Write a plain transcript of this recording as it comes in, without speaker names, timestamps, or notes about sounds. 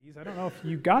I don't know if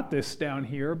you got this down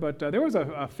here, but there was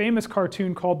a famous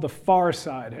cartoon called The Far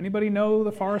Side. Anybody know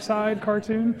the Far Side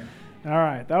cartoon? All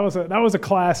right, that was a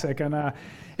classic, and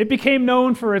it became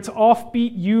known for its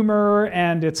offbeat humor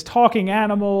and its talking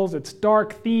animals, its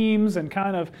dark themes, and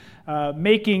kind of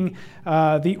making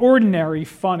the ordinary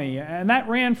funny. And that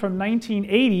ran from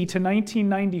 1980 to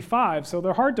 1995, so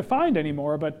they're hard to find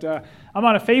anymore, but I'm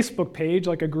on a Facebook page,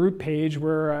 like a group page,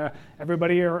 where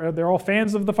they're all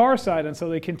fans of The Far Side, and so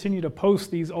they continue to post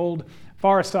these old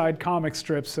Far Side comic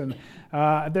strips, and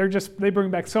they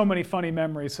bring back so many funny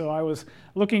memories. So I was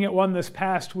looking at one this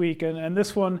past week, and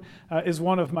this one is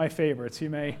one of my favorites. You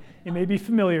may be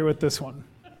familiar with this one.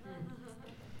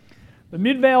 The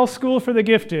Midvale School for the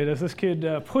Gifted, as this kid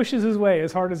pushes his way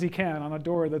as hard as he can on a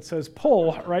door that says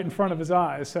pull right in front of his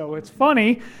eyes. So it's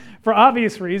funny for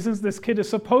obvious reasons. This kid is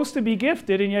supposed to be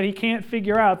gifted, and yet he can't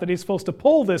figure out that he's supposed to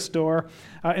pull this door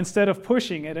instead of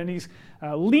pushing it. And he's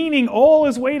leaning all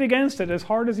his weight against it as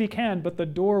hard as he can, but the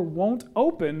door won't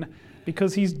open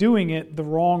because he's doing it the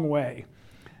wrong way.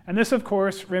 And this, of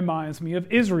course, reminds me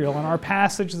of Israel in our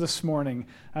passage this morning.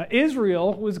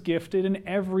 Israel was gifted in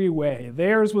every way.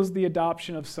 Theirs was the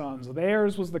adoption of sons.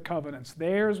 Theirs was the covenants.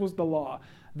 Theirs was the law.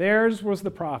 Theirs was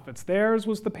the prophets. Theirs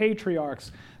was the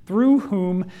patriarchs through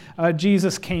whom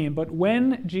Jesus came. But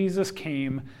when Jesus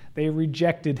came, they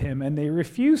rejected him and they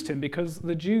refused him because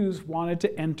the Jews wanted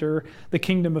to enter the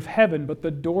kingdom of heaven, but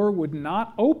the door would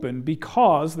not open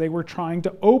because they were trying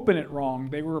to open it wrong.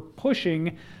 They were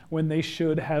pushing when they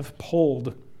should have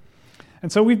pulled.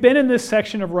 And so we've been in this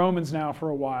section of Romans now for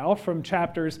a while, from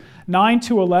chapters 9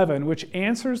 to 11, which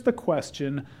answers the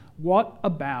question, what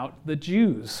about the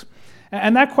Jews?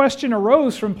 And that question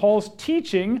arose from Paul's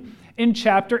teaching in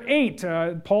chapter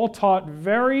 8. Paul taught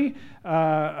very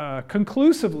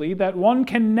conclusively that one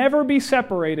can never be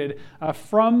separated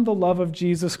from the love of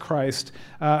Jesus Christ,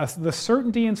 the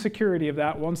certainty and security of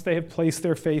that once they have placed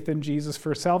their faith in Jesus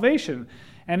for salvation.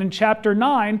 And in chapter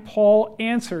 9, Paul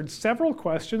answered several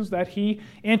questions that he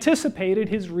anticipated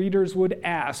his readers would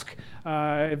ask,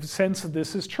 since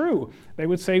this is true. They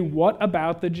would say, what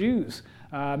about the Jews?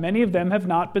 Many of them have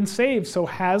not been saved, so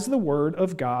has the word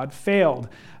of God failed?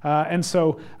 And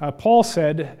so Paul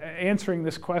said, answering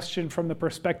this question from the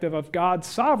perspective of God's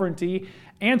sovereignty,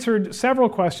 answered several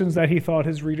questions that he thought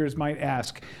his readers might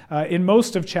ask in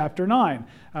most of chapter 9.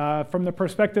 From the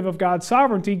perspective of God's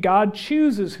sovereignty, God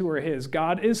chooses who are his.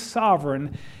 God is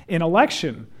sovereign in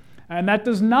election. And that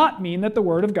does not mean that the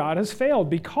word of God has failed,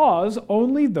 because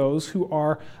only those who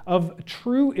are of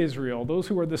true Israel, those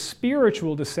who are the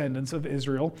spiritual descendants of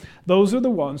Israel, those are the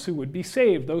ones who would be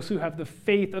saved, those who have the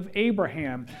faith of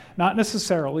Abraham, not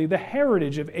necessarily the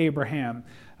heritage of Abraham.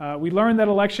 We learn that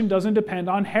election doesn't depend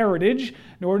on heritage,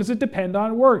 nor does it depend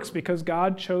on works, because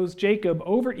God chose Jacob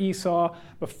over Esau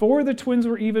before the twins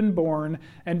were even born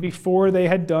and before they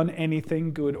had done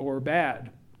anything good or bad.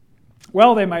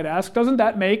 Well, they might ask, doesn't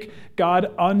that make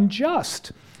God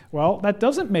unjust? Well, that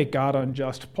doesn't make God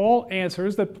unjust. Paul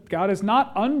answers that God is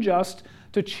not unjust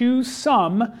to choose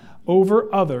some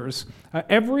over others.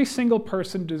 Every single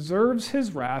person deserves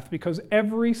his wrath because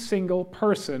every single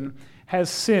person has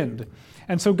sinned.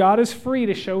 And so God is free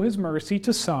to show his mercy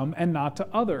to some and not to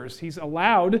others. He's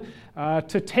allowed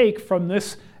to take from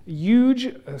this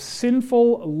huge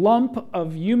sinful lump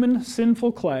of human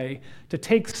sinful clay, to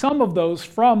take some of those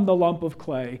from the lump of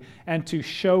clay and to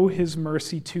show his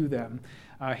mercy to them.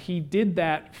 He did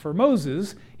that for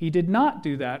Moses. He did not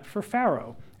do that for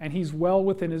Pharaoh, and he's well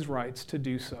within his rights to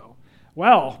do so.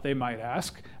 Well, they might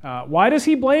ask, why does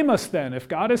he blame us then? If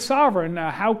God is sovereign,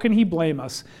 how can he blame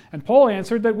us? And Paul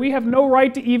answered that we have no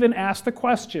right to even ask the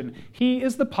question. He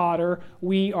is the potter,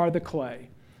 we are the clay.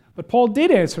 But Paul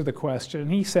did answer the question.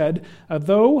 He said,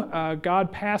 though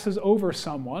God passes over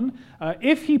someone,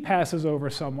 if he passes over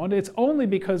someone, it's only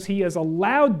because he has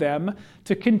allowed them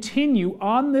to continue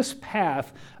on this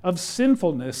path of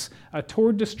sinfulness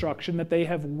toward destruction that they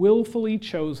have willfully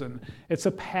chosen. It's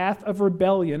a path of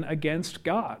rebellion against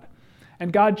God.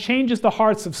 And God changes the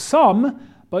hearts of some,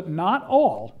 but not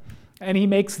all. And he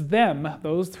makes them,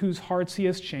 those whose hearts he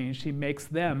has changed, he makes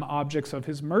them objects of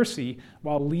his mercy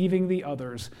while leaving the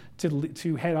others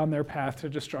to head on their path to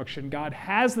destruction. God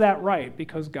has that right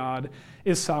because God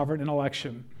is sovereign in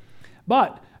election.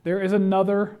 But there is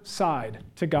another side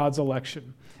to God's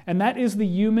election, and that is the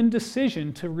human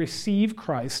decision to receive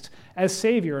Christ as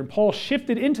Savior. And Paul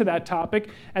shifted into that topic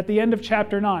at the end of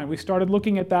chapter 9. We started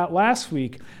looking at that last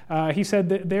week. He said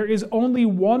that there is only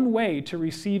one way to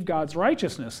receive God's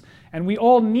righteousness, and we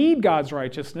all need God's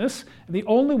righteousness. And the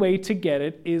only way to get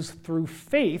it is through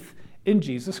faith in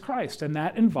Jesus Christ, and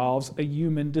that involves a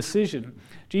human decision.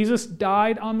 Jesus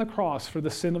died on the cross for the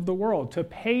sin of the world, to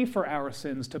pay for our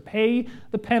sins, to pay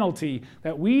the penalty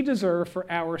that we deserve for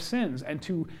our sins, and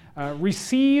to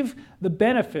receive the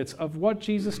benefits of what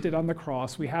Jesus did on the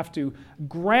cross. We have to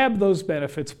grab those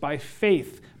benefits by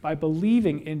faith, by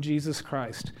believing in Jesus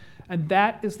Christ. And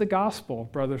that is the gospel,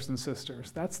 brothers and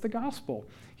sisters. That's the gospel.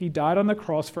 He died on the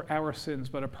cross for our sins,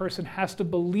 but a person has to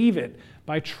believe it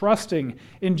by trusting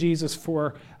in Jesus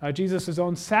for Jesus'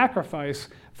 own sacrifice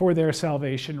for their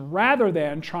salvation, rather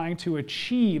than trying to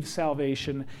achieve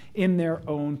salvation in their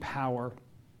own power.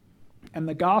 And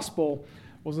the gospel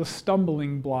was a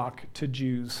stumbling block to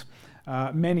Jews.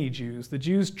 Many Jews. The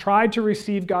Jews tried to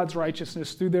receive God's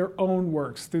righteousness through their own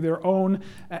works, through their own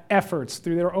efforts,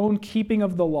 through their own keeping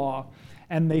of the law,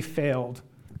 and they failed.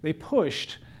 They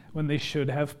pushed when they should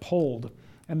have pulled.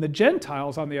 And the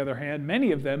Gentiles, on the other hand,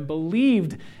 many of them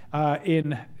believed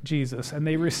in Jesus, and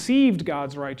they received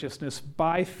God's righteousness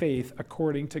by faith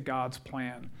according to God's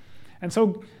plan. And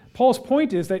so Paul's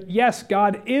point is that, yes,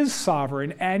 God is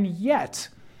sovereign, and yet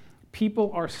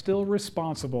people are still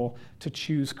responsible to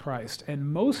choose Christ. And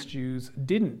most Jews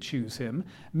didn't choose him.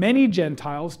 Many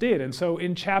Gentiles did. And so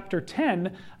in chapter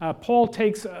 10, Paul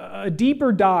takes a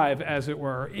deeper dive, as it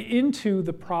were, into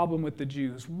the problem with the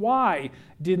Jews. Why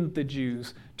didn't the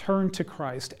Jews turn to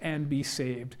Christ and be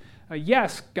saved?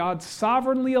 Yes, God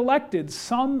sovereignly elected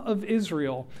some of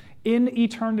Israel in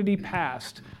eternity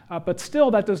past, but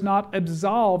still that does not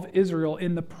absolve Israel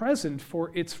in the present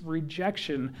for its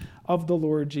rejection of the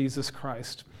Lord Jesus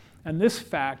Christ. And this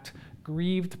fact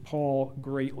grieved Paul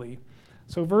greatly.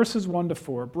 So verses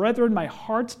 1-4, "Brethren, my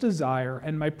heart's desire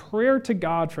and my prayer to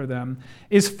God for them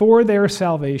is for their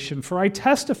salvation. For I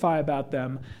testify about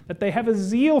them that they have a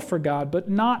zeal for God, but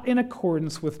not in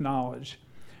accordance with knowledge.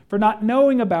 For not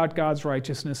knowing about God's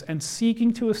righteousness and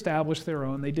seeking to establish their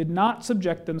own, they did not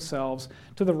subject themselves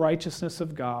to the righteousness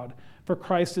of God. For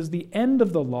Christ is the end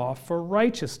of the law for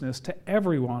righteousness to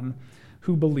everyone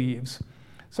who believes."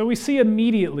 So we see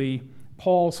immediately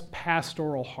Paul's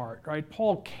pastoral heart, right?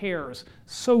 Paul cares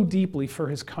so deeply for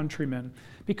his countrymen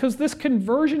because this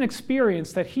conversion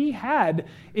experience that he had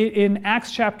in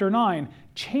Acts chapter 9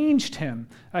 changed him.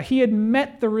 He had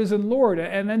met the risen Lord,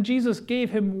 and then Jesus gave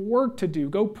him work to do.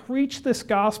 Go preach this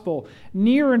gospel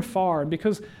near and far. And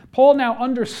because Paul now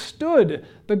understood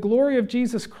the glory of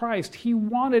Jesus Christ, he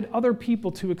wanted other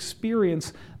people to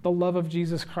experience the love of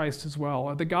Jesus Christ as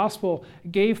well. The gospel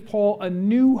gave Paul a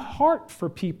new heart for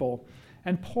people,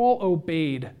 and Paul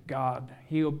obeyed God.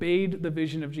 He obeyed the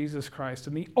vision of Jesus Christ.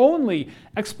 And the only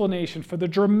explanation for the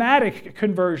dramatic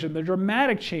conversion, the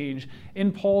dramatic change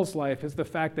in Paul's life is the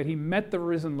fact that he met the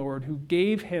risen Lord who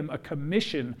gave him a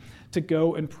commission to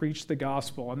go and preach the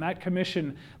gospel. And that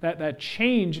commission, that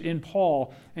change in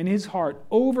Paul and his heart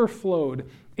overflowed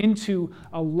into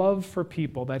a love for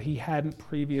people that he hadn't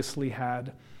previously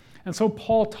had. And so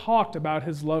Paul talked about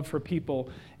his love for people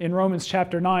in Romans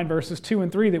chapter 9, verses 2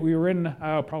 and 3 that we were in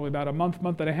probably about a month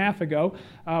and a half ago,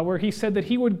 where he said that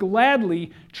he would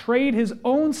gladly trade his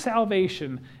own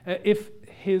salvation if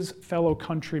his fellow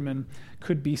countrymen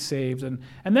could be saved. And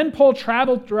then Paul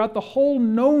traveled throughout the whole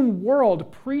known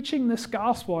world preaching this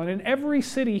gospel. And in every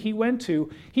city he went to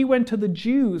the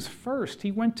Jews first.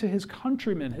 He went to his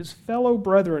countrymen, his fellow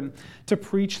brethren, to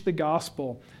preach the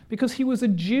gospel. Because he was a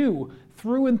Jew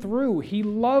through and through. He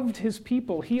loved his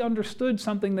people. He understood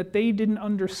something that they didn't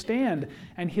understand,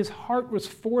 and his heart was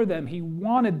for them. He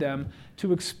wanted them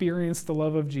to experience the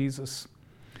love of Jesus.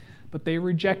 But they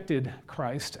rejected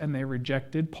Christ, and they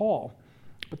rejected Paul.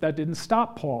 But that didn't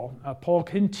stop Paul. Paul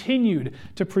continued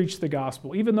to preach the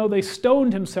gospel. Even though they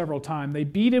stoned him several times, they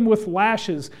beat him with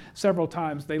lashes several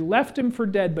times, they left him for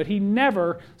dead, but he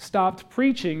never stopped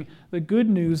preaching the good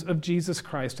news of Jesus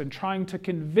Christ and trying to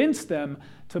convince them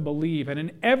to believe. And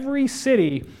in every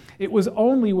city, it was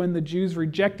only when the Jews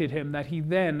rejected him that he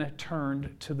then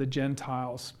turned to the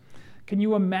Gentiles. Can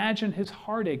you imagine his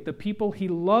heartache? The people he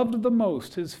loved the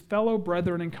most, his fellow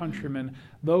brethren and countrymen,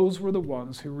 those were the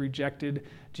ones who rejected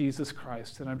Jesus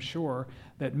Christ. And I'm sure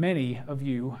that many of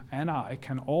you and I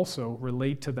can also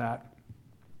relate to that.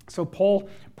 So Paul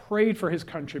prayed for his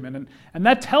countrymen, and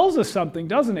that tells us something,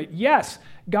 doesn't it? Yes,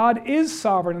 God is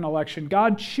sovereign in election.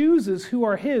 God chooses who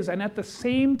are his, and at the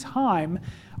same time,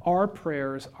 our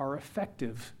prayers are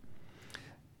effective.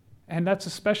 And that's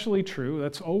especially true,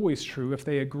 that's always true, if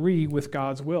they agree with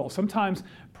God's will. Sometimes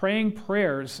praying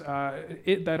prayers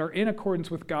that are in accordance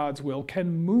with God's will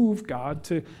can move God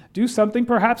to do something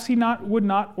perhaps he would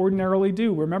not ordinarily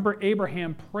do. Remember,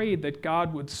 Abraham prayed that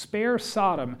God would spare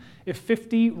Sodom if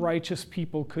 50 righteous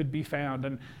people could be found.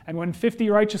 And when 50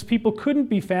 righteous people couldn't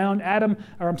be found,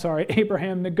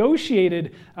 Abraham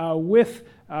negotiated with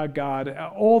God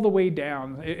all the way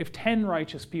down. If 10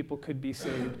 righteous people could be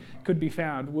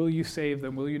found, will you save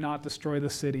them? Will you not destroy the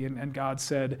city? And God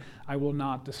said, I will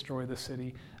not destroy the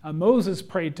city. Moses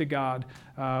prayed to God.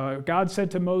 God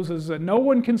said to Moses, no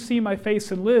one can see my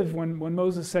face and live. When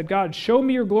Moses said, God, show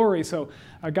me your glory. So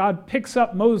God picks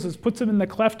up Moses, puts him in the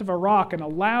cleft of a rock, and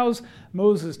allows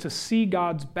Moses to see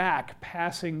God's back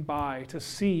passing by, to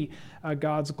see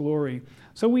God's glory.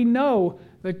 So we know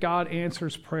that God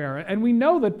answers prayer. And we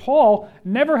know that Paul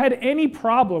never had any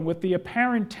problem with the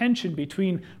apparent tension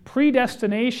between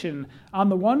predestination on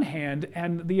the one hand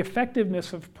and the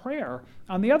effectiveness of prayer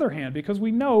on the other hand, because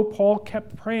we know Paul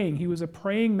kept praying. He was a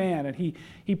praying man, and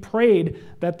he prayed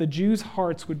that the Jews'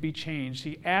 hearts would be changed.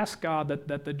 He asked God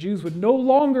that the Jews would no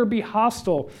longer be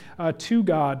hostile to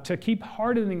God, to keep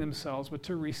hardening themselves, but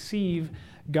to receive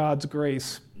God's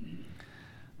grace.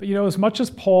 But as much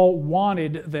as Paul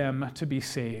wanted them to be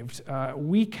saved,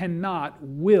 we cannot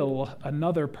will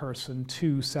another person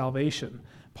to salvation.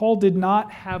 Paul did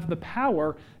not have the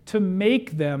power to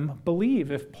make them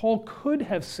believe. If Paul could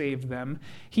have saved them,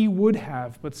 he would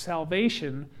have. But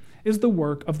salvation is the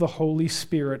work of the Holy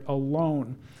Spirit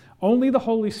alone. Only the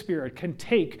Holy Spirit can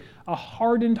take a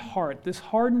hardened heart, this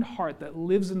hardened heart that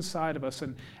lives inside of us,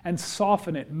 and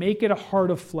soften it, make it a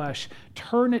heart of flesh,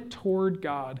 turn it toward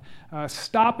God,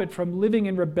 stop it from living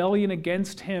in rebellion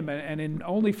against Him and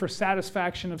only for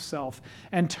satisfaction of self,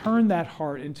 and turn that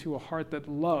heart into a heart that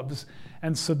loves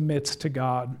and submits to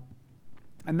God.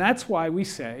 And that's why we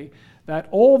say that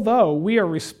although we are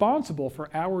responsible for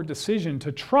our decision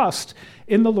to trust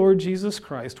in the Lord Jesus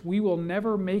Christ, we will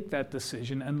never make that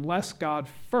decision unless God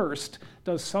first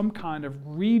does some kind of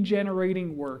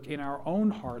regenerating work in our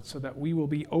own hearts so that we will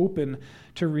be open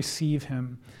to receive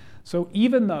Him. So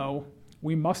even though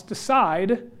we must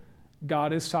decide,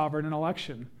 God is sovereign in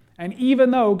election. And even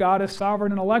though God is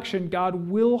sovereign in election, God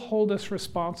will hold us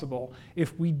responsible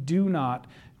if we do not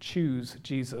choose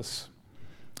Jesus.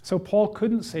 So Paul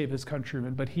couldn't save his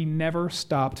countrymen, but he never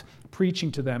stopped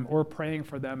preaching to them or praying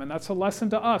for them. And that's a lesson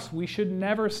to us. We should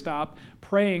never stop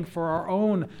praying for our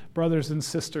own brothers and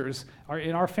sisters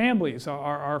in our families,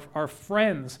 our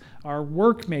friends, our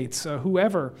workmates,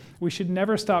 whoever. We should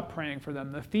never stop praying for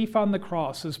them. The thief on the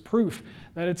cross is proof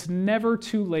that it's never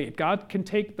too late. God can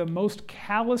take the most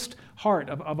calloused heart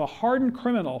of a hardened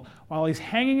criminal while he's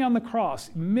hanging on the cross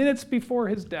minutes before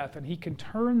his death, and He can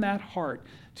turn that heart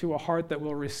to a heart that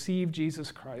will receive Jesus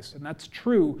Christ. And that's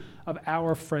true of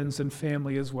our friends and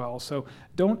family as well. So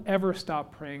don't ever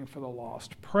stop praying for the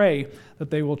lost. Pray that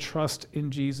they will trust in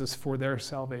Jesus for their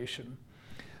salvation.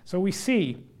 So we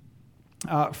see,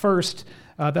 first,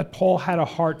 that Paul had a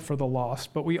heart for the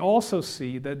lost, but we also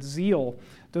see that zeal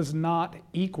does not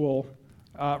equal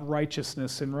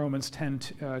righteousness in Romans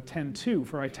 10:2.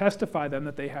 For I testify them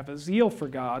that they have a zeal for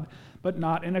God, but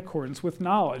not in accordance with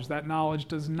knowledge. That knowledge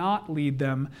does not lead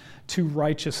them to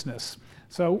righteousness.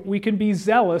 So we can be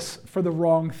zealous for the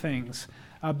wrong things.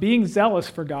 Being zealous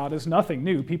for God is nothing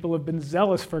new. People have been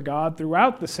zealous for God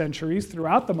throughout the centuries,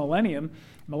 throughout the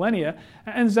millennia,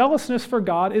 and zealousness for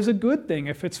God is a good thing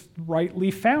if it's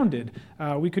rightly founded.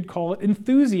 We could call it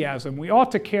enthusiasm. We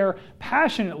ought to care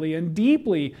passionately and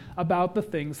deeply about the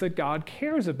things that God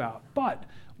cares about. But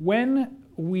when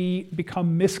we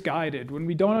become misguided, when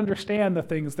we don't understand the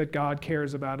things that God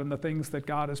cares about and the things that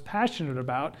God is passionate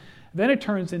about, then it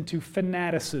turns into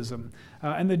fanaticism.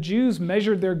 And the Jews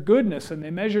measured their goodness and they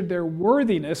measured their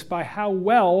worthiness by how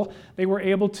well they were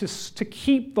able to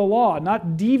keep the law,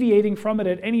 not deviating from it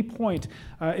at any point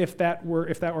if that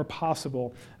were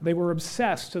possible. They were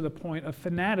obsessed to the point of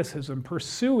fanaticism,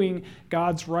 pursuing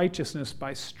God's righteousness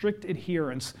by strict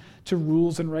adherence to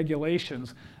rules and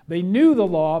regulations. They knew the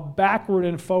law backward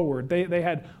and forward. They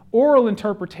had oral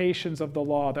interpretations of the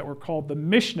law that were called the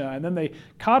Mishnah, and then they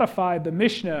codified the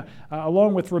Mishnah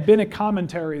along with rabbinic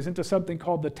commentaries into something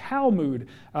called the Talmud,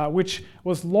 which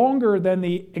was longer than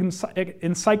the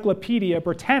Encyclopedia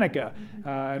Britannica.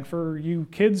 And for you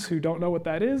kids who don't know what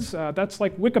that is, that's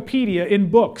like Wikipedia in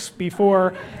books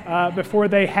before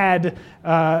they had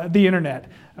the internet.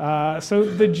 So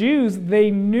the Jews,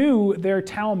 they knew their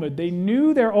Talmud, they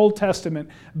knew their Old Testament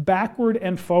backward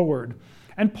and forward.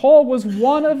 And Paul was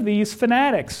one of these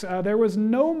fanatics. There was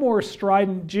no more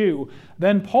strident Jew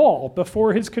than Paul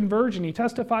before his conversion. He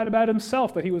testified about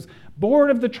himself that he was born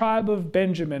of the tribe of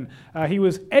Benjamin. He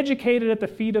was educated at the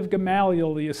feet of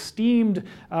Gamaliel, the esteemed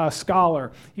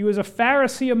scholar. He was a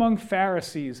Pharisee among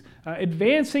Pharisees,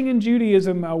 advancing in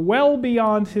Judaism well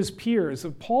beyond his peers.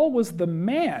 Paul was the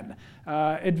man,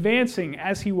 advancing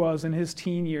as he was in his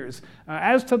teen years.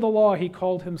 As to the law, he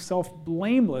called himself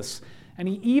blameless. And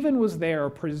he even was there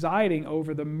presiding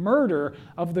over the murder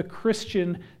of the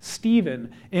Christian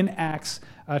Stephen in Acts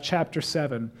chapter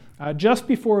 7. Just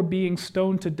before being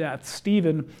stoned to death,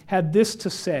 Stephen had this to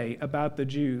say about the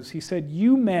Jews. He said,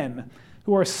 "You men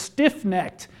who are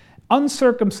stiff-necked,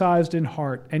 uncircumcised in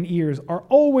heart and ears, are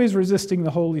always resisting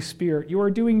the Holy Spirit. You are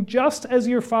doing just as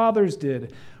your fathers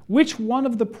did. Which one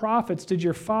of the prophets did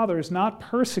your fathers not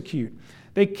persecute?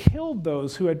 They killed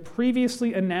those who had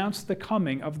previously announced the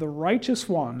coming of the righteous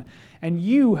one, and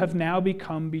you have now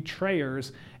become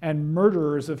betrayers and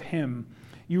murderers of him.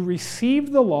 You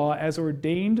received the law as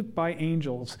ordained by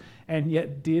angels, and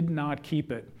yet did not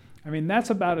keep it." I mean, that's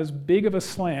about as big of a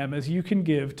slam as you can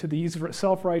give to these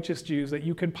self-righteous Jews that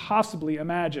you can possibly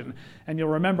imagine. And you'll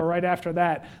remember right after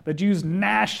that, the Jews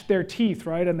gnashed their teeth,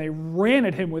 right? And they ran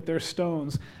at him with their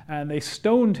stones, and they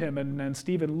stoned him. And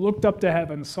Stephen looked up to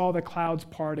heaven, saw the clouds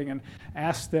parting, and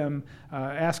asked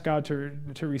God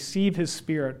to receive his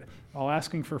spirit, while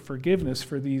asking for forgiveness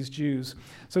for these Jews.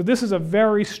 So this is a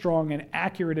very strong and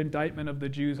accurate indictment of the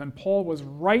Jews, and Paul was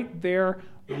right there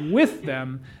with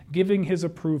them, giving his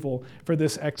approval for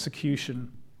this execution.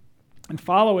 And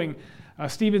following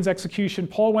Stephen's execution,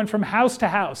 Paul went from house to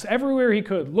house, everywhere he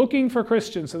could, looking for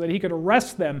Christians so that he could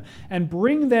arrest them and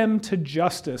bring them to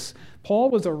justice. Paul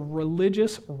was a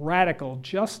religious radical,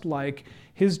 just like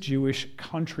his Jewish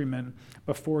countrymen,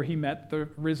 before he met the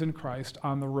risen Christ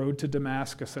on the road to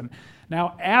Damascus. And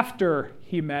now, after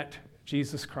he met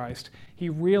Jesus Christ, he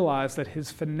realized that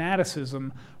his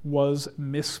fanaticism was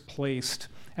misplaced.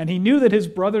 And he knew that his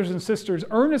brothers and sisters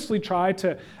earnestly tried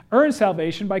to earn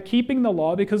salvation by keeping the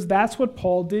law, because that's what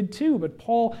Paul did too. But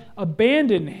Paul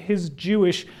abandoned his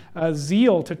Jewish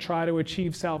zeal to try to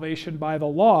achieve salvation by the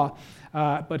law,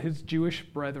 but his Jewish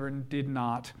brethren did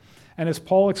not. And as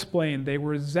Paul explained, they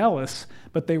were zealous,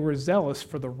 but they were zealous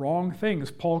for the wrong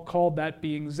things. Paul called that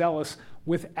being zealous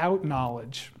without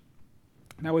knowledge.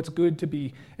 Now, it's good to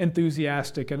be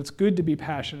enthusiastic, and it's good to be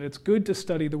passionate. It's good to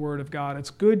study the Word of God. It's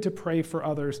good to pray for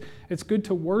others. It's good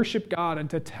to worship God and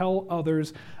to tell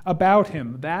others about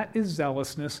Him. That is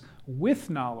zealousness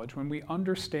with knowledge, when we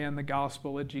understand the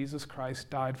gospel that Jesus Christ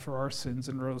died for our sins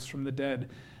and rose from the dead.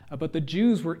 But the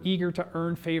Jews were eager to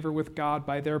earn favor with God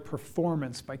by their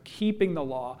performance, by keeping the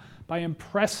law, by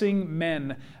impressing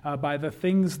men, by the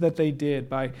things that they did,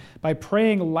 by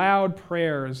praying loud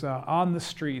prayers on the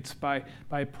streets, by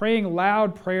praying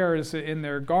loud prayers in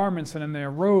their garments and in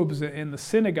their robes in the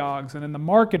synagogues and in the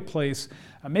marketplace,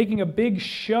 making a big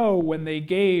show when they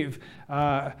gave,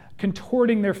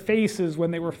 contorting their faces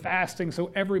when they were fasting so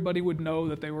everybody would know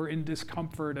that they were in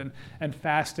discomfort and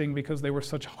fasting because they were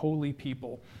such holy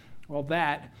people. Well,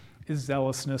 that is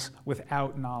zealousness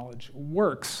without knowledge.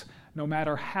 Works, no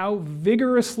matter how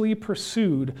vigorously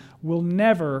pursued, will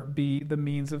never be the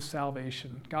means of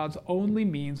salvation. God's only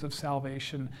means of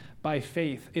salvation by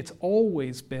faith. It's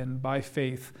always been by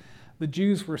faith. The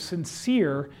Jews were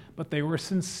sincere, but they were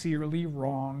sincerely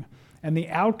wrong. And the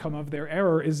outcome of their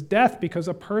error is death, because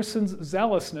a person's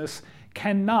zealousness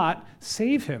cannot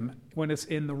save him when it's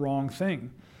in the wrong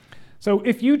thing. So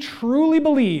if you truly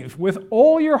believe with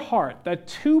all your heart that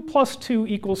 2 + 2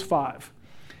 = 5,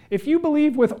 if you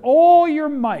believe with all your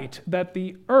might that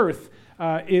the earth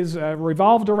is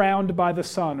revolved around by the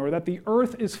sun, or that the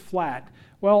earth is flat,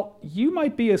 well, you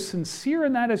might be as sincere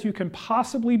in that as you can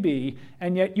possibly be,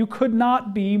 and yet you could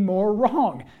not be more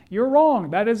wrong. You're wrong.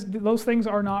 Those things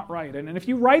are not right. And if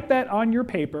you write that on your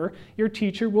paper, your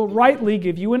teacher will rightly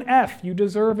give you an F. You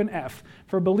deserve an F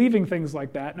for believing things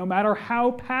like that, no matter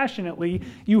how passionately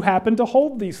you happen to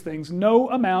hold these things. No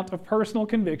amount of personal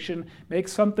conviction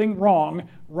makes something wrong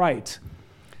right.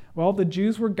 Well, the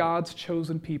Jews were God's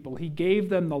chosen people. He gave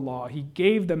them the law. He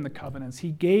gave them the covenants.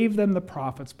 He gave them the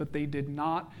prophets, but they did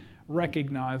not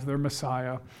recognize their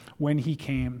Messiah when he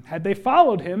came. Had they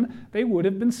followed him, they would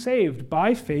have been saved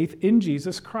by faith in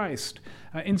Jesus Christ.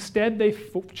 Instead, they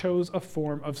chose a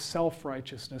form of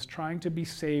self-righteousness, trying to be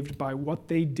saved by what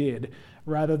they did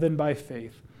rather than by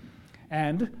faith.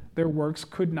 And their works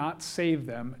could not save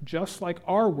them, just like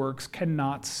our works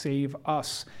cannot save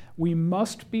us. We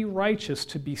must be righteous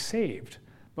to be saved,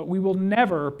 But we will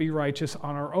never be righteous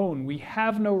on our own. We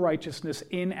have no righteousness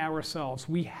in ourselves.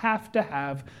 We have to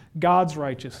have God's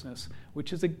righteousness,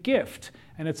 which is a gift,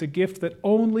 and it's a gift that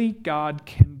only God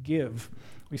can give.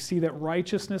 We see that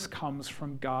righteousness comes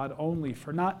from God only.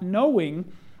 For not knowing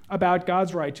about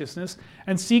God's righteousness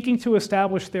and seeking to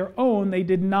establish their own, they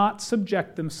did not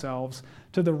subject themselves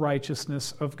to the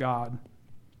righteousness of God.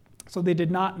 So they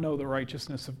did not know the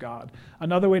righteousness of God.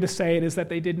 Another way to say it is that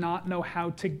they did not know how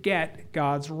to get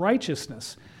God's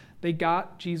righteousness. They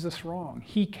got Jesus wrong.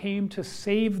 He came to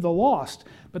save the lost,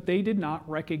 but they did not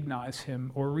recognize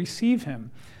him or receive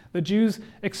him. The Jews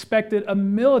expected a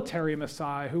military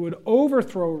Messiah who would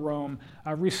overthrow Rome,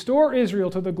 restore Israel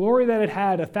to the glory that it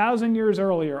had 1,000 years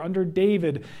earlier under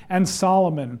David and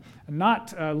Solomon,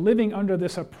 not living under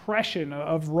this oppression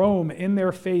of Rome in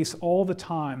their face all the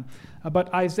time.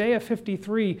 But Isaiah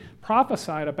 53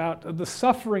 prophesied about the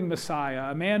suffering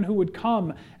Messiah, a man who would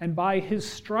come, and by his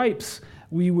stripes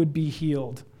we would be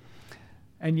healed.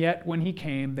 And yet, when he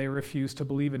came, they refused to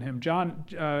believe in him.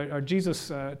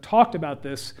 Jesus talked about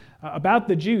this, about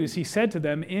the Jews. He said to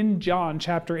them in John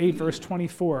chapter 8, verse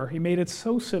 24, he made it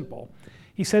so simple.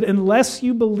 He said, "Unless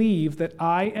you believe that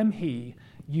I am he,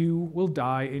 you will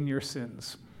die in your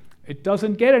sins." It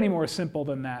doesn't get any more simple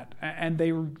than that. And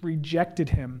they rejected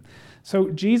him. So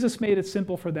Jesus made it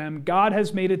simple for them. God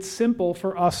has made it simple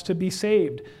for us to be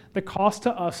saved. The cost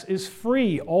to us is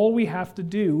free. All we have to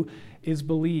do is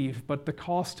believe. But the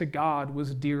cost to God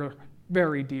was dear,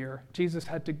 very dear. Jesus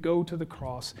had to go to the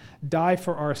cross, die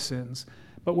for our sins.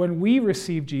 But when we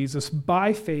receive Jesus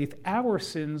by faith, our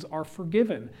sins are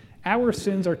forgiven. Our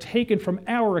sins are taken from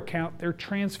our account. They're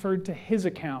transferred to his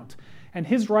account. And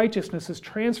his righteousness is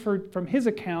transferred from his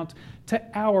account to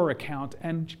our account.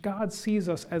 And God sees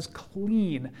us as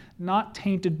clean, not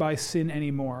tainted by sin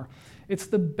anymore. It's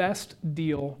the best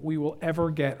deal we will ever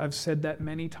get. I've said that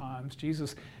many times.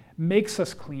 Jesus makes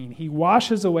us clean. He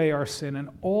washes away our sin, and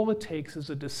all it takes is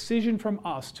a decision from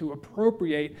us to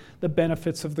appropriate the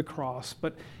benefits of the cross.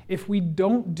 But if we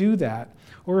don't do that,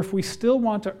 or if we still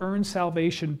want to earn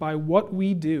salvation by what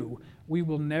we do, we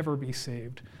will never be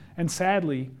saved. And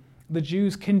sadly, the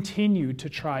Jews continued to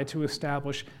try to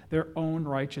establish their own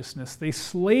righteousness. They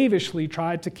slavishly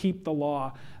tried to keep the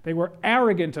law. They were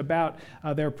arrogant about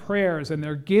their prayers and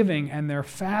their giving and their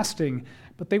fasting,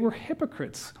 but they were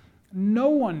hypocrites. No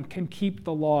one can keep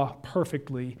the law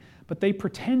perfectly, but they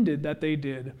pretended that they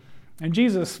did. And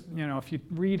Jesus, if you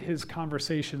read his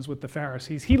conversations with the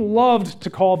Pharisees, he loved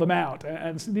to call them out.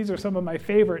 And these are some of my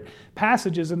favorite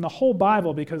passages in the whole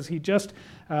Bible because he just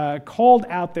called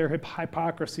out their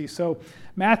hypocrisy. So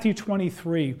Matthew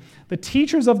 23, the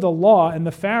teachers of the law and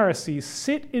the Pharisees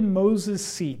sit in Moses'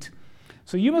 seat.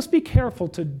 So you must be careful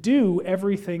to do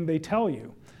everything they tell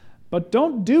you. But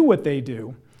don't do what they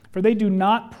do, for they do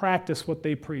not practice what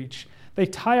they preach. They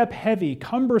tie up heavy,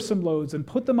 cumbersome loads and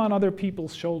put them on other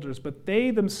people's shoulders, but they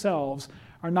themselves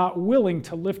are not willing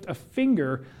to lift a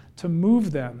finger to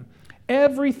move them.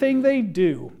 Everything they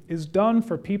do is done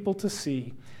for people to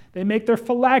see. They make their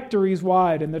phylacteries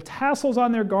wide and the tassels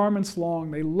on their garments long.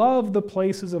 They love the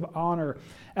places of honor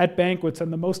at banquets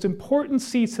and the most important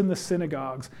seats in the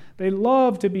synagogues. They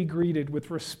love to be greeted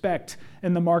with respect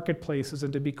in the marketplaces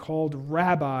and to be called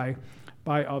rabbi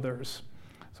by others.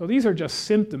 So these are just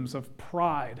symptoms of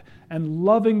pride and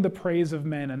loving the praise of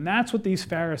men. And that's what these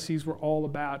Pharisees were all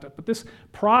about. But this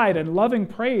pride and loving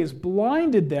praise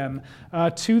blinded them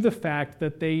to the fact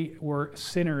that they were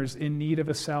sinners in need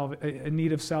of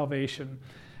salvation.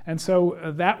 And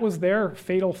so that was their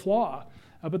fatal flaw.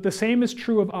 But the same is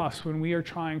true of us when we are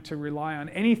trying to rely on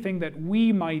anything that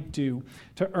we might do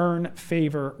to earn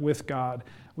favor with God.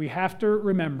 We have to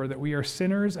remember that we are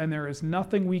sinners and there is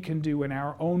nothing we can do in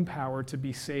our own power to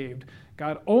be saved.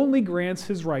 God only grants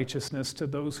his righteousness to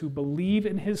those who believe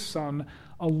in his Son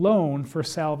alone for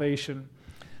salvation.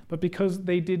 But because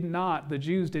the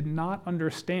Jews did not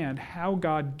understand how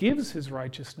God gives his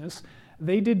righteousness,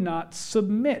 they did not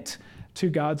submit to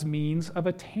God's means of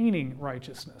attaining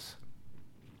righteousness.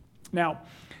 Now,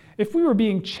 if we were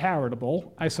being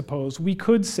charitable, I suppose, we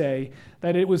could say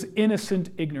that it was innocent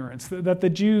ignorance, that the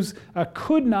Jews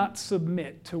could not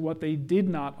submit to what they did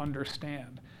not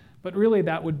understand. But really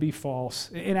that would be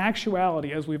false. In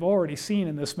actuality, as we've already seen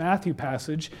in this Matthew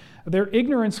passage, their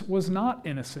ignorance was not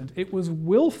innocent. It was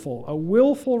willful, a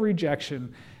willful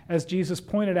rejection, as Jesus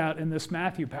pointed out in this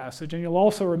Matthew passage. And you'll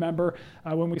also remember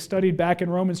when we studied back in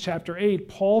Romans chapter 8,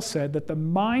 Paul said that the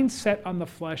mind set on the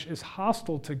flesh is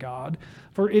hostile to God,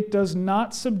 for it does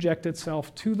not subject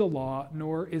itself to the law,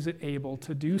 nor is it able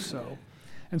to do so.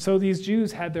 And so these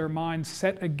Jews had their minds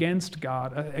set against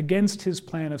God, against his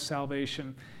plan of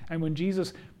salvation. And when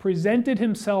Jesus presented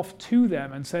himself to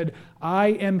them and said, "I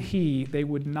am he," they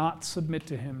would not submit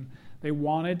to him. They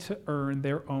wanted to earn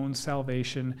their own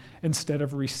salvation instead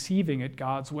of receiving it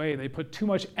God's way. They put too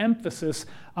much emphasis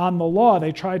on the law.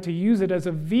 They tried to use it as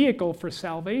a vehicle for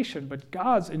salvation, but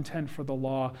God's intent for the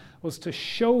law was to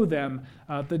show them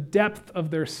the depth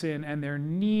of their sin and their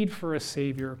need for a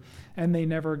Savior, and they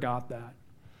never got that.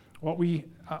 What we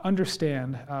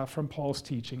understand from Paul's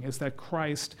teaching is that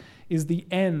Christ is the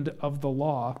end of the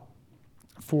law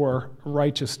for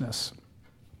righteousness.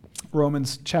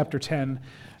 Romans chapter 10,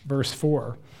 verse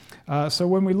 4. So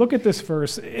when we look at this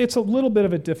verse, it's a little bit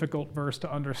of a difficult verse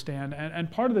to understand, and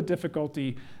part of the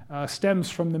difficulty stems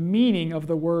from the meaning of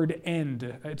the word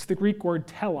end. It's the Greek word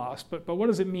telos, but what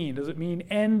does it mean? Does it mean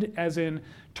end as in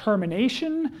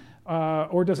termination,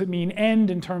 or does it mean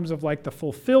end in terms of like the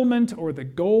fulfillment or the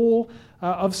goal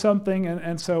of something?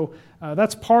 And so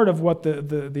that's part of what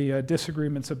the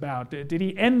disagreement's about. Did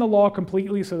he end the law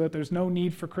completely so that there's no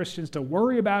need for Christians to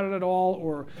worry about it at all,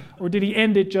 or did he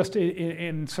end it just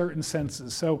in certain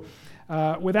senses? So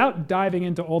without diving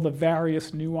into all the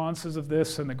various nuances of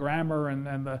this and the grammar and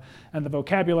the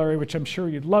vocabulary, which I'm sure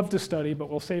you'd love to study, but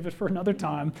we'll save it for another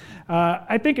time,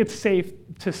 I think it's safe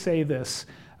to say this.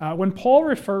 When Paul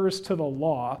refers to the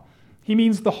law, he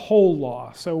means the whole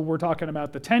law. So we're talking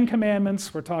about the Ten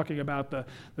Commandments, we're talking about the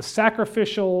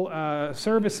sacrificial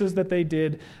services that they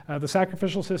did, the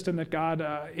sacrificial system that God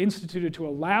instituted to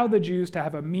allow the Jews to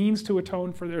have a means to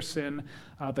atone for their sin,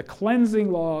 the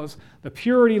cleansing laws, the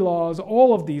purity laws,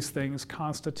 all of these things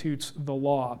constitutes the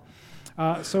law.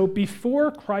 So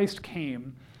before Christ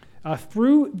came,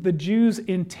 through the Jews'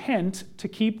 intent to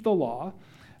keep the law,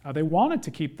 they wanted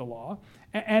to keep the law,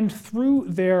 and through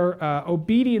their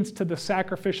obedience to the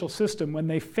sacrificial system, when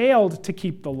they failed to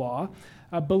keep the law,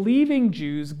 believing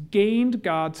Jews gained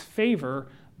God's favor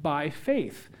by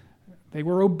faith. They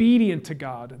were obedient to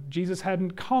God. Jesus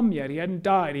hadn't come yet. He hadn't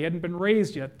died. He hadn't been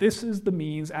raised yet. This is the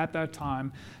means at that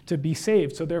time to be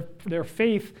saved. So their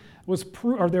faith was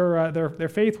their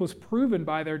faith was proven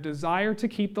by their desire to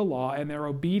keep the law and their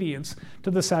obedience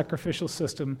to the sacrificial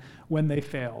system when they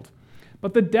failed.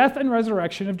 But the death and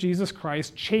resurrection of Jesus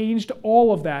Christ changed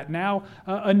all of that. Now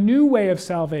a new way of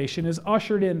salvation is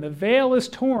ushered in. The veil is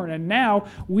torn, and now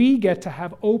we get to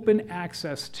have open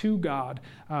access to God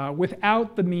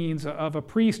without the means of a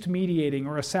priest mediating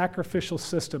or a sacrificial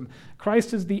system.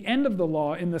 Christ is the end of the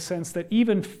law in the sense that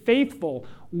even faithful,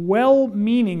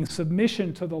 well-meaning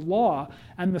submission to the law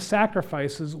and the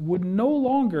sacrifices would no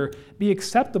longer be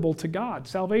acceptable to God.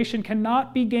 Salvation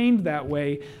cannot be gained that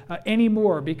way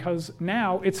anymore, because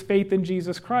now it's faith in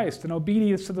Jesus Christ, and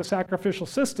obedience to the sacrificial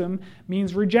system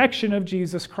means rejection of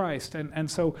Jesus Christ.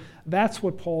 And so that's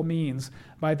what Paul means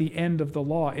by the end of the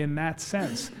law in that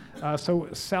sense. So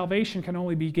salvation can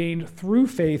only be gained through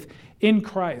faith in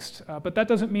Christ. But that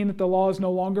doesn't mean that the law is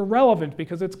no longer relevant,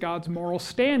 because it's God's moral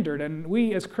standard. And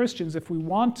we as Christians, if we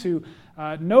want to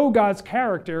know God's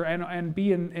character and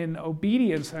be in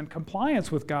obedience and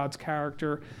compliance with God's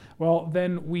character, well,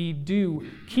 then we do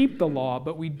keep the law,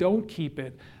 but we don't keep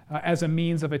it as a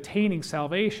means of attaining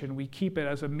salvation. We keep it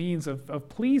as a means of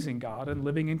pleasing God and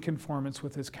living in conformance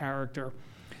with his character.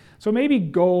 So maybe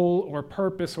goal or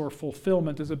purpose or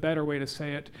fulfillment is a better way to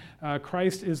say it.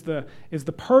 Christ is the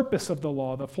purpose of the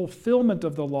law, the fulfillment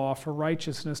of the law for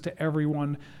righteousness to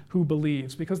everyone who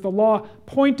believes. Because the law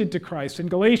pointed to Christ. In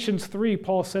Galatians 3,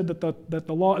 Paul said that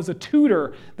the law is a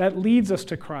tutor that leads us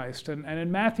to Christ. And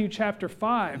in Matthew chapter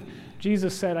 5,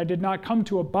 Jesus said, "I did not come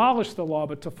to abolish the law,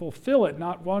 but to fulfill it.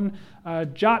 Not one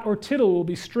jot or tittle will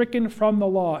be stricken from the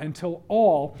law until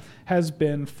all has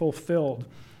been fulfilled."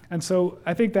 And so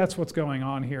I think that's what's going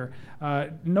on here.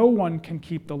 No one can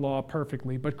keep the law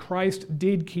perfectly, but Christ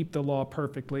did keep the law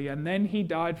perfectly, and then he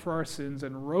died for our sins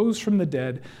and rose from the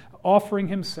dead, offering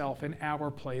himself in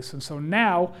our place. And so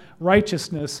now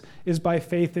righteousness is by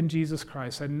faith in Jesus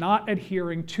Christ and not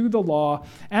adhering to the law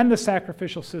and the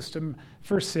sacrificial system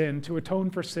for sin, to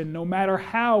atone for sin, no matter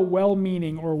how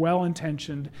well-meaning or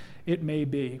well-intentioned it may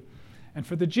be. And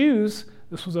for the Jews,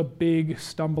 this was a big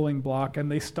stumbling block, and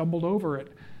they stumbled over it.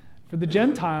 For the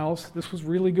Gentiles, this was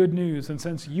really good news. And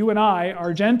since you and I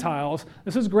are Gentiles,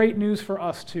 this is great news for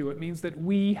us too. It means that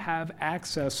we have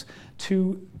access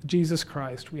to Jesus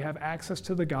Christ. We have access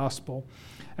to the gospel.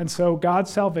 And so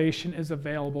God's salvation is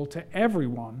available to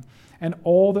everyone. And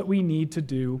all that we need to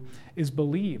do is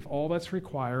believe. All that's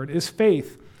required is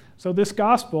faith. So this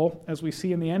gospel, as we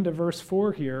see in the end of verse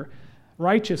 4 here,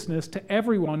 righteousness to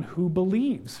everyone who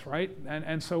believes, right?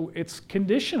 And so it's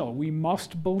conditional. We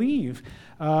must believe.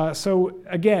 So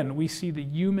again, we see the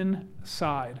human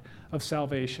side of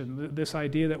salvation, this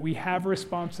idea that we have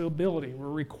responsibility. We're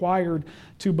required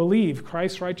to believe.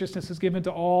 Christ's righteousness is given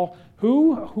to all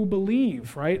who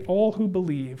believe, right? All who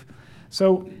believe.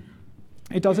 So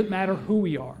it doesn't matter who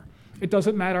we are. It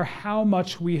doesn't matter how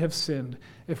much we have sinned.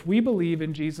 If we believe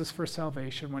in Jesus for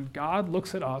salvation, when God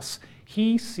looks at us,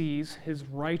 he sees his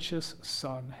righteous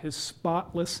Son, his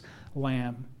spotless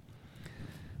Lamb.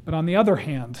 But on the other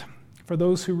hand, for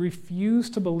those who refuse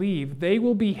to believe, they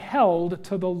will be held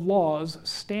to the law's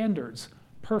standards.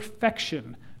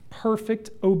 Perfection,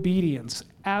 perfect obedience,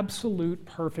 absolute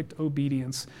perfect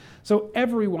obedience. So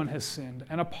everyone has sinned,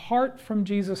 and apart from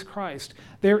Jesus Christ,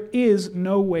 there is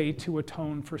no way to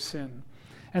atone for sin.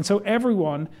 And so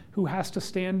everyone will have to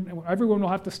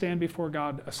stand before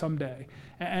God someday.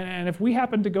 And if we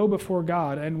happen to go before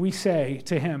God and we say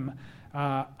to him,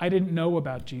 I didn't know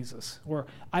about Jesus, or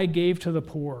I gave to the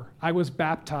poor, I was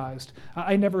baptized,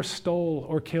 I never stole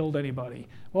or killed anybody.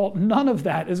 Well, none of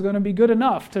that is going to be good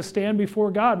enough to stand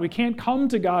before God. We can't come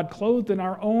to God clothed in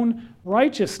our own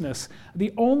righteousness.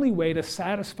 The only way to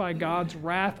satisfy God's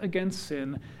wrath against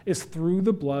sin is through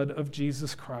the blood of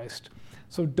Jesus Christ.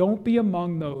 So don't be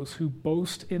among those who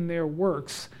boast in their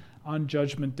works on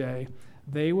Judgment Day.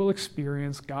 They will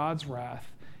experience God's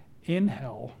wrath in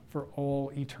hell for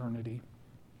all eternity.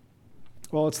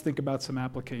 Well, let's think about some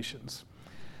applications.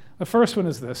 The first one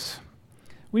is this.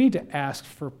 We need to ask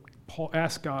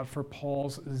God for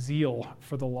Paul's zeal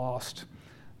for the lost.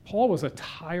 Paul was a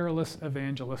tireless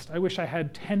evangelist. I wish I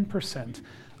had 10%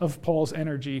 of Paul's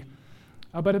energy.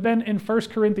 But then in 1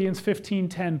 Corinthians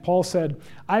 15:10, Paul said,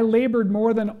 I labored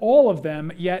more than all of them,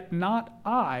 yet not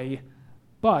I,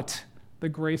 but the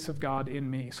grace of God in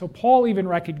me. So Paul even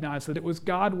recognized that it was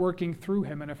God working through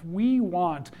him. And if we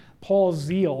want Paul's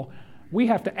zeal, we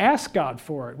have to ask God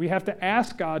for it. We have to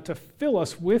ask God to fill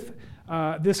us with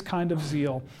this kind of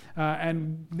zeal.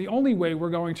 And the only way we're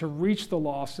going to reach the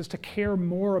lost is to care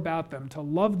more about them, to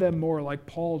love them more like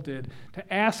Paul did,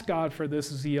 to ask God for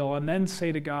this zeal, and then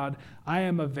say to God, I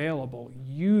am available.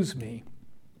 Use me.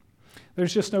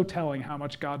 There's just no telling how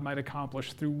much God might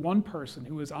accomplish through one person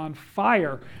who is on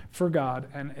fire for God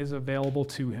and is available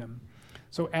to him.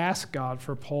 So ask God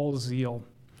for Paul's zeal.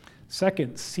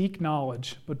 Second, seek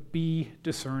knowledge, but be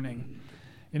discerning.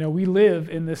 You know, we live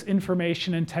in this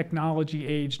information and technology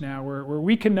age now where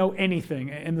we can know anything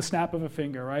in the snap of a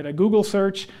finger, right? A Google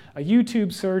search, a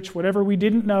YouTube search, whatever we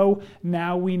didn't know,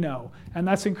 now we know. And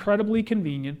that's incredibly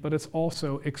convenient, but it's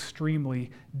also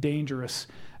extremely dangerous.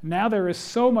 Now there is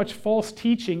so much false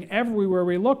teaching everywhere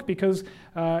we look because,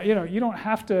 you don't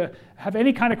have to have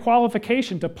any kind of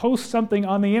qualification to post something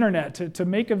on the internet, to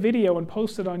make a video and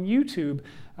post it on YouTube.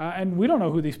 And we don't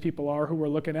know who these people are who we're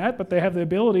looking at, but they have the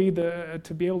ability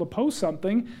to be able to post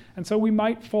something. And so we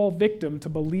might fall victim to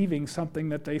believing something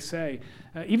that they say.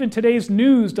 Even today's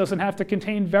news doesn't have to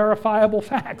contain verifiable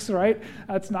facts, right?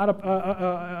 That's not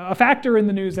a factor in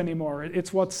the news anymore.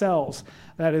 It's what sells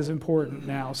that is important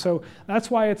now. So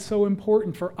that's why it's so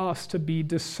important for us to be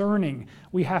discerning.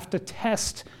 We have to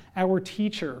test our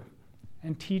teacher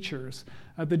and teachers.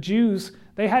 The Jews,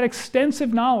 they had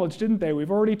extensive knowledge, didn't they? We've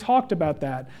already talked about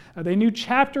that. They knew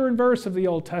chapter and verse of the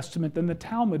Old Testament and the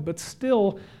Talmud, but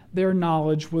still their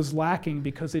knowledge was lacking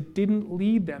because it didn't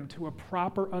lead them to a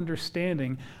proper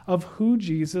understanding of who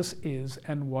Jesus is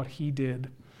and what he did.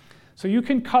 So you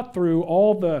can cut through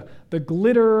all the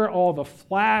glitter, all the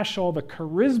flash, all the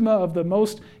charisma of the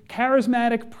most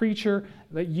charismatic preacher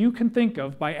that you can think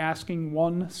of by asking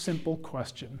one simple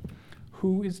question.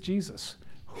 Who is Jesus?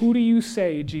 Who do you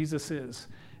say Jesus is?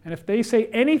 And if they say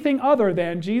anything other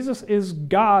than Jesus is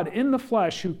God in the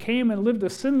flesh who came and lived a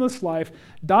sinless life,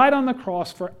 died on the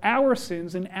cross for our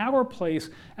sins in our place,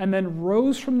 and then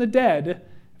rose from the dead,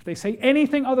 if they say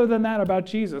anything other than that about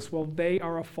Jesus, well, they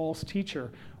are a false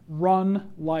teacher.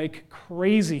 Run like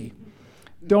crazy.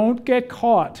 Don't get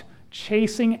caught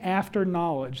chasing after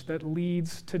knowledge that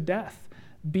leads to death.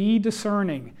 Be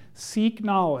discerning. Seek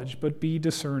knowledge, but be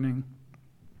discerning.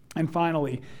 And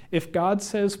finally, if God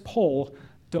says pull,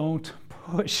 don't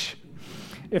push.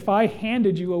 If I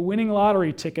handed you a winning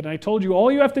lottery ticket and I told you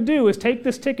all you have to do is take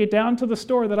this ticket down to the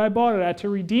store that I bought it at to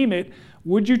redeem it,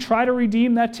 would you try to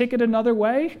redeem that ticket another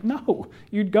way? No.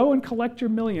 You'd go and collect your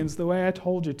millions the way I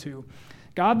told you to.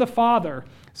 God the Father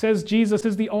says Jesus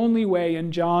is the only way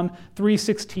in John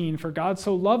 3:16. For God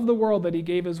so loved the world that he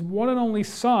gave his one and only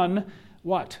Son,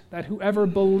 what? That whoever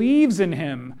believes in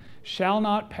him shall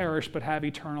not perish but have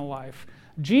eternal life.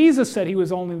 Jesus said he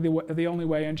was only the only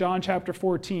way in John chapter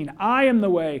 14. I am the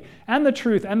way and the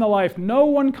truth and the life. No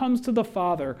one comes to the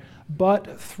Father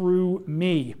but through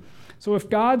me. So if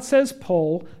God says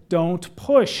pull, don't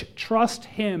push. Trust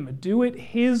him. Do it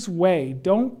his way.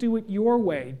 Don't do it your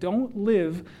way. Don't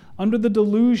live under the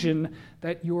delusion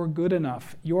that you're good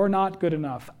enough. You're not good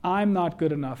enough. I'm not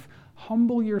good enough.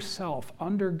 Humble yourself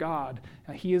under God.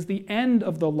 He is the end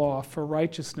of the law for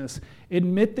righteousness.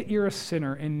 Admit that you're a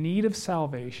sinner in need of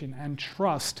salvation and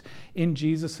trust in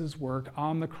Jesus' work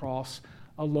on the cross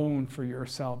alone for your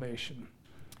salvation.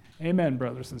 Amen,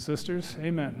 brothers and sisters.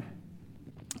 Amen.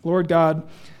 Lord God,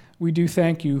 we do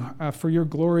thank you for your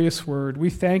glorious word.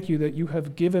 We thank you that you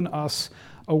have given us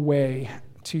a way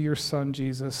to your Son,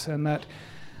 Jesus, and that,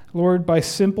 Lord, by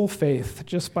simple faith,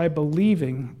 just by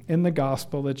believing in the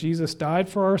gospel that Jesus died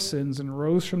for our sins and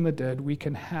rose from the dead, we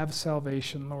can have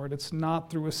salvation, Lord. It's not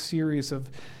through a series of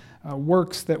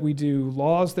works that we do,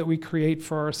 laws that we create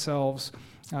for ourselves,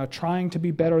 trying to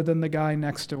be better than the guy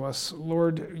next to us.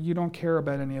 Lord, you don't care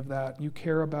about any of that. You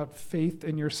care about faith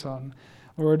in your Son.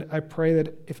 Lord, I pray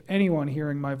that if anyone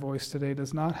hearing my voice today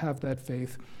does not have that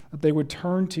faith, that they would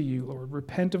turn to you, Lord,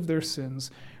 repent of their sins,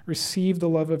 receive the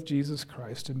love of Jesus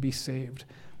Christ, and be saved.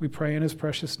 We pray in his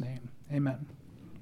precious name. Amen.